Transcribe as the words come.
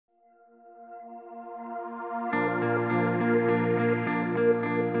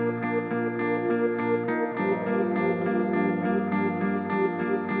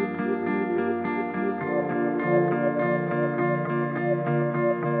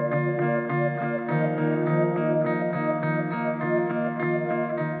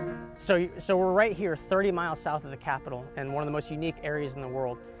So we're right here 30 miles south of the capital in one of the most unique areas in the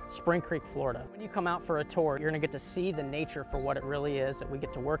world, Spring Creek, Florida. When you come out for a tour, you're gonna get to see the nature for what it really is that we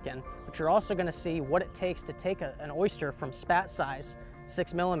get to work in, but you're also gonna see what it takes to take an oyster from spat size,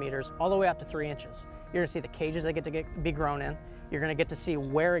 6 millimeters, all the way up to 3 inches. You're gonna see the cages they get to be grown in. You're gonna get to see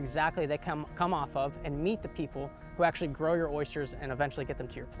where exactly they come off of and meet the people who actually grow your oysters and eventually get them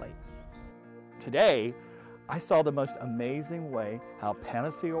to your plate. Today, I saw the most amazing way how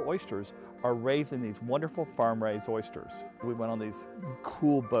Panacea Oysters are raising these wonderful farm-raised oysters. We went on these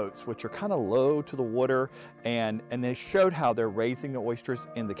cool boats, which are kind of low to the water, and they showed how they're raising the oysters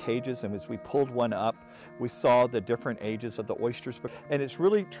in the cages, and as we pulled one up, we saw the different ages of the oysters. And it's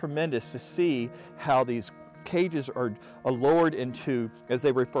really tremendous to see how these cages are lowered into, as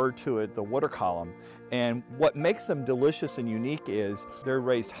they refer to it, the water column. And what makes them delicious and unique is they're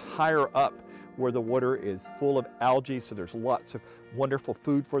raised higher up where the water is full of algae, so there's lots of wonderful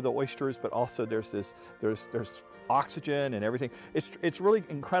food for the oysters, but also there's oxygen and everything. It's really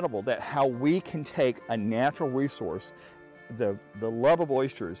incredible that how we can take a natural resource, the love of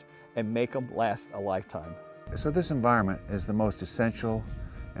oysters, and make them last a lifetime. So this environment is the most essential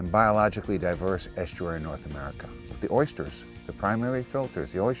and biologically diverse estuary in North America. The oysters, the primary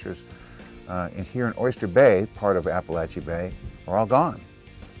filters, the oysters here in Oyster Bay, part of Appalachia Bay, are all gone.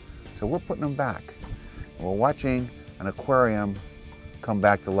 So we're putting them back. We're watching an aquarium come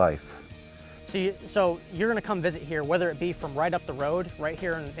back to life. So you're gonna come visit here, whether it be from right up the road, right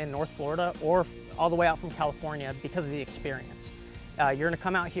here in North Florida, or all the way out from California because of the experience. You're gonna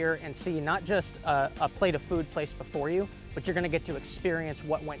come out here and see not just a plate of food placed before you, but you're gonna get to experience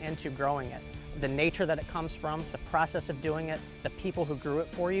what went into growing it, the nature that it comes from, the process of doing it, the people who grew it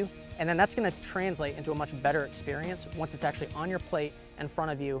for you, and then that's gonna translate into a much better experience once it's actually on your plate in front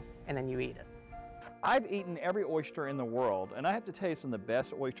of you, and then you eat it. I've eaten every oyster in the world, and I have to tell you some of the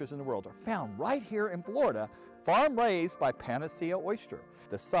best oysters in the world are found right here in Florida, farm raised by Panacea Oyster.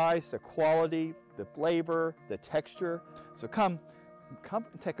 The size, the quality, the flavor, the texture. So come and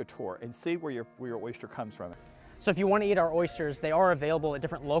take a tour and see where your oyster comes from. So if you want to eat our oysters, they are available at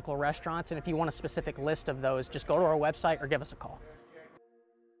different local restaurants, and if you want a specific list of those, just go to our website or give us a call.